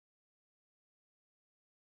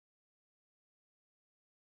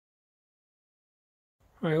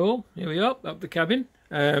Hi all, here we are, up the cabin.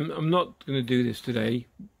 I'm not going to do this today.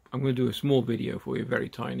 I'm going to do a small video for you, very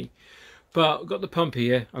tiny. But I've got the pump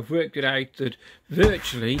here. I've worked it out that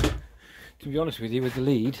virtually, to be honest with you, with the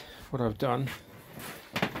lead, what I've done,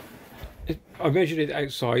 I measured it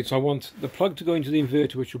outside, so I want the plug to go into the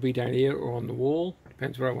inverter, which will be down here or on the wall,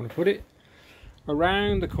 depends where I want to put it,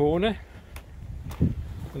 around the corner,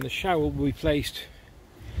 and the shower will be placed,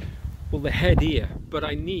 well, the head here, but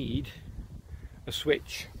I need a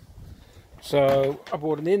switch. So I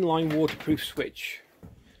bought an inline waterproof switch,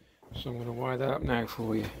 so I'm going to wire that up now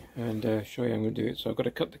for you and show you how I'm going to do it. So I've got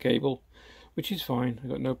to cut the cable, which is fine, I've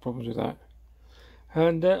got no problems with that,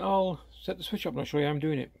 and I'll set the switch up and I'll show you how I'm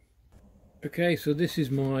doing it. Okay, so this is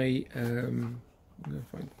my I'm going to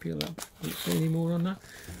find peel that back. Does it say any more on that?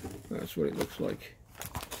 That's what it looks like.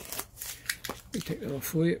 Let me take that off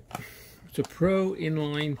for you. It's a Pro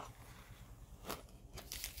inline,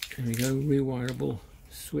 there we go, rewirable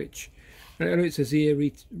switch. And I know it says here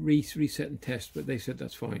reset and test, but they said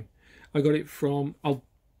that's fine. I got it from, I'll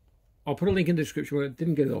put a link in the description, where I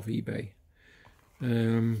didn't get it off eBay.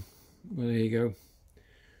 Well, there you go,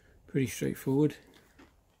 pretty straightforward.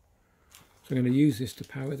 So I'm going to use this to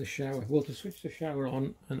power the shower, well, to switch the shower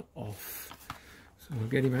on and off. So I'll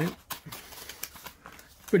get him out.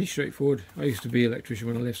 Pretty straightforward. I used to be an electrician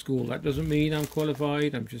when I left school. That doesn't mean I'm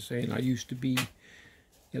qualified, I'm just saying I used to be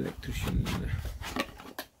electrician.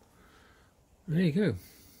 There you go.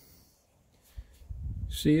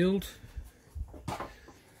 Sealed.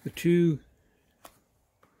 The two,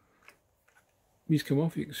 these come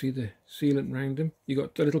off, you can see the sealant around them. You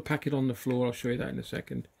got a little packet on the floor, I'll show you that in a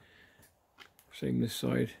second. Same this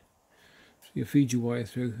side. So you feed your wire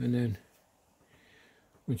through, and then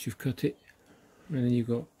once you've cut it, and then you've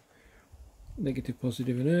got negative,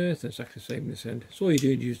 positive and earth. That's exactly the same this end. So all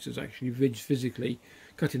you're doing is just actually physically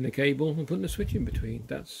cutting the cable and putting the switch in between.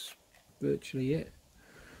 That's virtually it.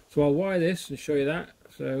 So I'll wire this and show you that.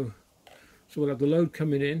 So we'll have the load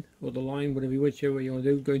coming in, or the line, whichever way you want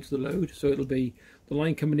to do, going to the load. So it'll be the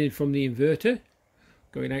line coming in from the inverter,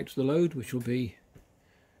 going out to the load, which will be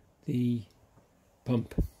the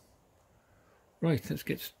pump. Right, let's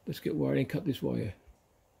get wiring, cut this wire.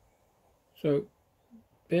 So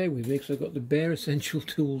bear with me, because I've got the bare essential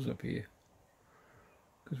tools up here,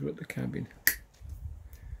 because we're at the cabin.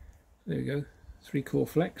 There we go, 3-core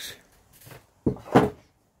flex. So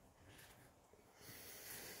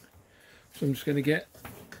I'm just going to get,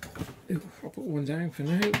 I'll put one down for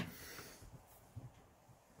now.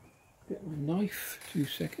 Get my knife, 2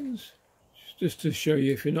 seconds, just to show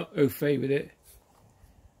you if you're not au fait with it.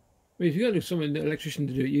 I mean, if you're going to do something, an electrician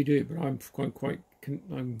to do it, you do it, but I'm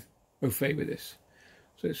I'm au fait with this.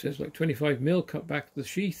 So it says like 25mm cut back the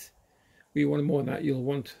sheath. If you want more than that, you'll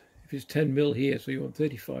want, if it's 10mm here, so you want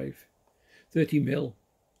 30mm,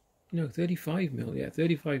 no, 35mm, yeah,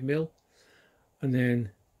 35mm, and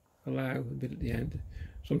then allow a bit at the end.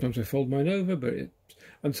 Sometimes I fold mine over,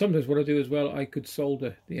 and sometimes what I do as well, I could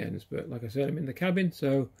solder the ends, but like I said, I'm in the cabin,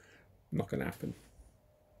 so not going to happen.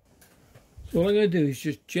 So all I'm going to do is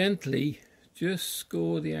just gently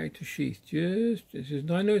score the outer sheath.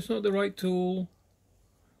 I know it's not the right tool.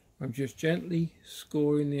 I'm just gently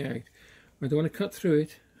scoring the out. I don't want to cut through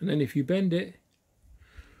it, and then if you bend it,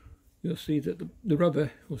 you'll see that the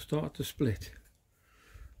rubber will start to split.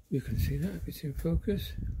 You can see that if it's in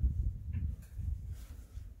focus.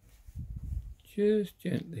 Just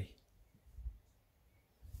gently.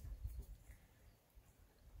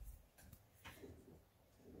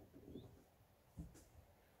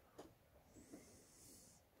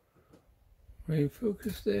 Right in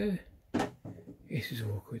focus there. This is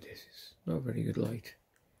awkward, this is not very good light.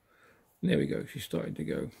 And there we go, she's starting to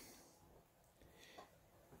go.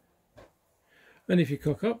 And if you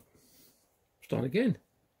cock up, start again.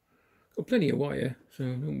 Got plenty of wire, so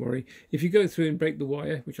don't worry. If you go through and break the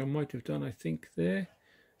wire, which I might have done, I think there,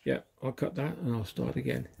 yeah, I'll cut that and I'll start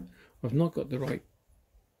again. I've not got the right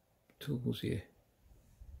tools here.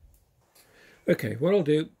 Okay, what I'll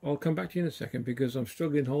do, I'll come back to you in a second, because I'm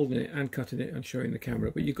struggling holding it and cutting it and showing the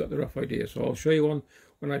camera, but you've got the rough idea, so I'll show you one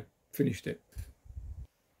when I finished it.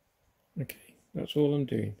 Okay, that's all I'm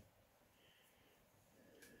doing.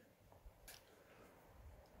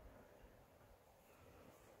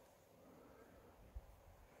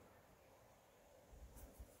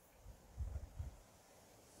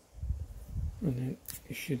 And then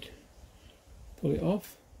you should pull it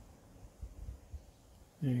off.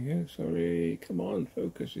 There you go, sorry, come on,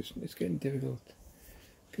 focus, it's getting difficult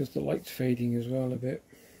because the light's fading as well a bit.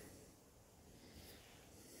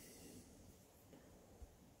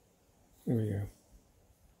 There we go.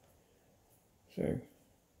 So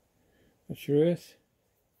that's your earth,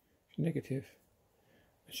 negative.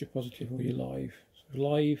 That's your positive or your live. So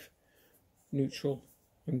live, neutral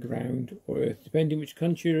and ground or earth, depending which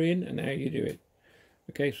country you're in and how you do it.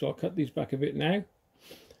 Okay, so I'll cut these back a bit now.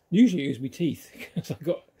 Usually I use my teeth because I've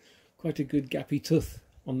got quite a good gappy tooth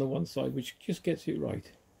on the one side, which just gets it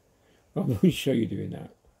right. I'm going to show you doing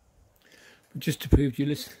that. But just to prove to you,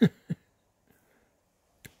 listen.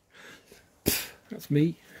 That's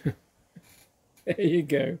me. There you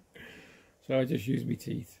go. So I just use my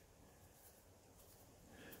teeth.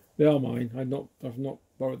 They are mine. I've not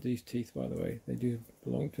borrowed these teeth, by the way. They do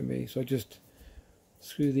belong to me. So I just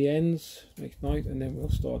screw the ends next night, and then we'll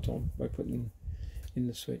start on by putting in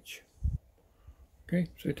the switch. Okay,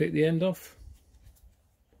 so take the end off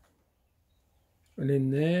and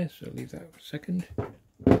in there. So leave that for a second.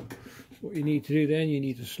 What you need to do then, you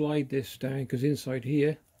need to slide this down, because inside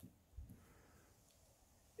here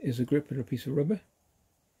is a grip and a piece of rubber.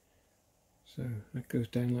 So that goes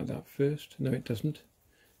down like that first. No, it doesn't.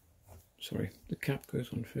 Sorry, the cap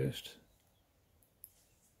goes on first.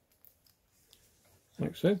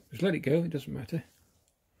 Like so. Just let it go, it doesn't matter.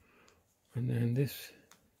 And then this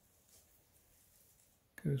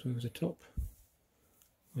goes over the top,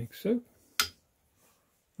 like so.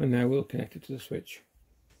 And now we'll connect it to the switch.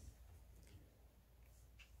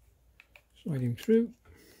 Slide him through.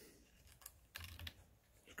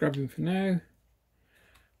 Just grab him for now.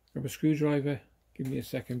 Grab a screwdriver. Give me a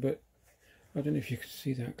second, but I don't know if you can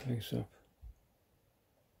see that close up.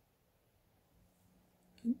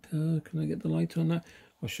 Can I get the light on that?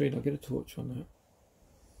 I'll show you. I'll get a torch on that.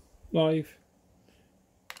 Live,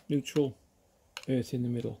 neutral, earth in the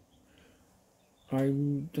middle. I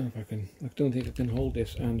don't know if I can. I don't think I can hold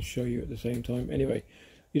this and show you at the same time. Anyway,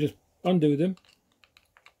 you just undo them,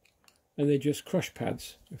 and they're just crush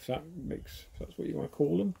pads, if that's what you want to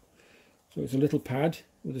call them. So it's a little pad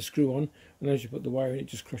with a screw on, and as you put the wire in, it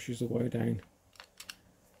just crushes the wire down.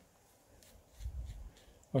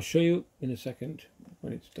 I'll show you in a second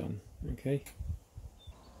when it's done. Okay.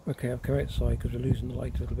 Okay, I've come outside because we're losing the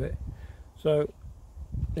light a little bit. So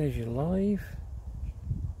there's your live,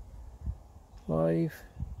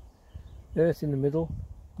 earth in the middle,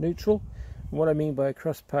 neutral. And what I mean by a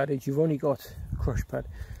crush pad is you've only got a crush pad.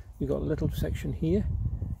 You've got a little section here.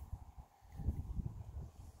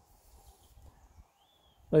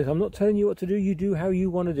 Like, I'm not telling you what to do, you do how you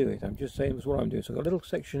want to do it. I'm just saying that's what I'm doing. So I've got a little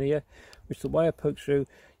section here which the wire pokes through.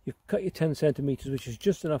 You cut your 10 centimeters, which is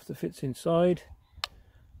just enough that fits inside.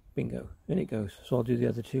 Bingo, in it goes. So I'll do the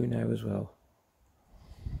other two now as well.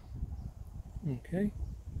 Okay.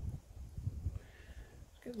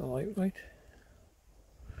 Let's get the light right.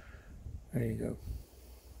 There you go.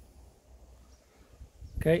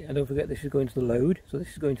 Okay, and don't forget this is going to the load, so this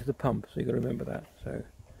is going to the pump, so you've got to remember that. So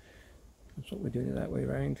that's what we're doing it that way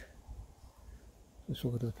around. This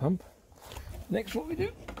will go to the pump. Next, what we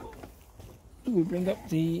do, we bring up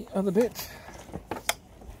the other bit.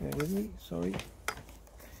 Bear with me, sorry.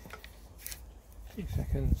 2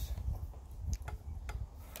 seconds.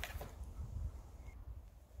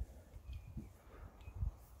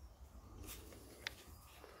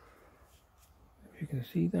 If you can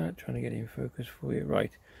see that, trying to get it in focus for you.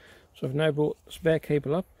 Right, so I've now brought the spare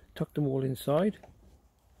cable up, tucked them all inside.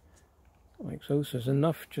 Like so, so there's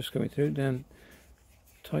enough just coming through. Then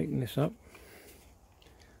tighten this up,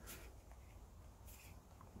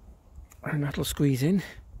 and that'll squeeze in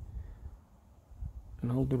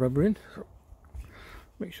and hold the rubber in. So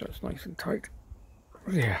make sure it's nice and tight.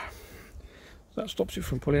 Yeah, so that stops it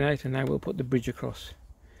from pulling out, and now we'll put the bridge across,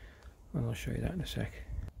 and I'll show you that in a sec.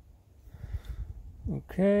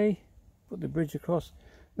 Okay, put the bridge across.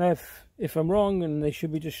 Now if I'm wrong and they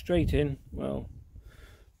should be just straight in, well,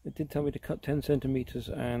 it did tell me to cut 10 centimeters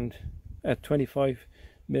and 25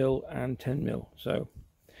 mil and 10 mil. So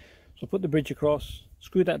put the bridge across,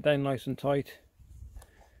 screw that down nice and tight,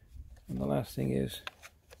 and the last thing is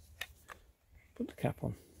put the cap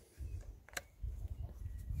on.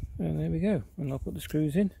 And there we go. And I'll put the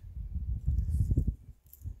screws in.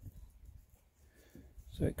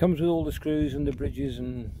 So it comes with all the screws and the bridges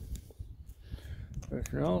and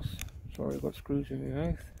everything else. Sorry, I've got screws in my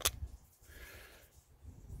mouth.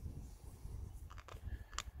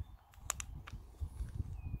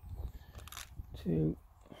 2,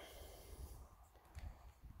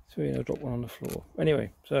 3, and I'll drop one on the floor.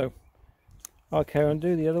 Anyway, so I'll carry on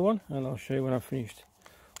do the other one, and I'll show you when I've finished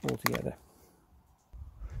all together.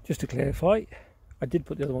 Just to clarify, I did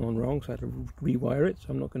put the other one on wrong, so I had to rewire it, so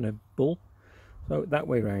I'm not going to bull. So that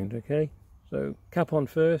way round, okay? So cap on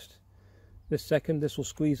first, this second, this will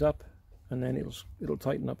squeeze up, and then it'll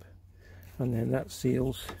tighten up, and then that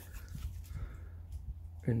seals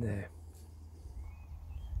in there.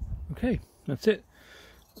 Okay, that's it.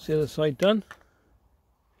 That's the other side done.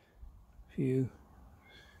 If you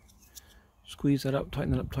squeeze that up,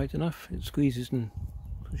 tighten that up tight enough, it squeezes and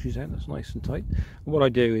pushes out. That's nice and tight. And what I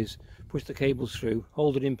do is push the cables through,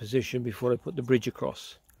 hold it in position before I put the bridge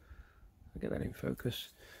across. I'll get that in focus.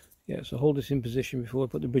 Yeah, so hold this in position before I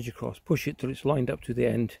put the bridge across. Push it till it's lined up to the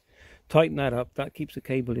end. Tighten that up. That keeps the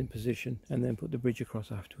cable in position, and then put the bridge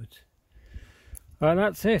across afterwards. And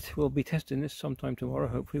that's it. We'll be testing this sometime tomorrow,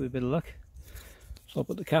 hopefully with a bit of luck. So I'll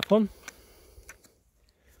put the cap on.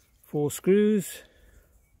 4 screws.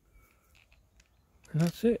 And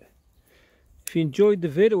that's it. If you enjoyed the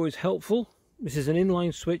vid or was helpful, this is an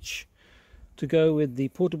inline switch to go with the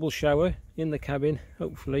portable shower in the cabin.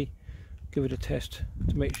 Hopefully give it a test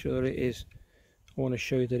to make sure it is. I want to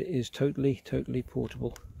show you that it is totally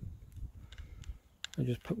portable. I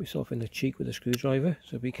just put myself in the cheek with a screwdriver,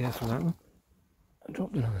 so be careful of that one. I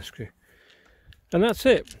dropped another screw. And that's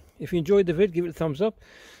it. If you enjoyed the vid, give it a thumbs up.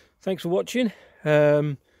 Thanks for watching.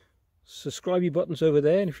 Subscribe buttons over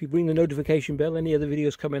there, and if you ring the notification bell, any other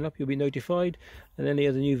videos coming up, you'll be notified, and any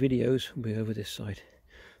other new videos will be over this side.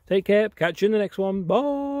 Take care, catch you in the next one.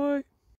 Bye.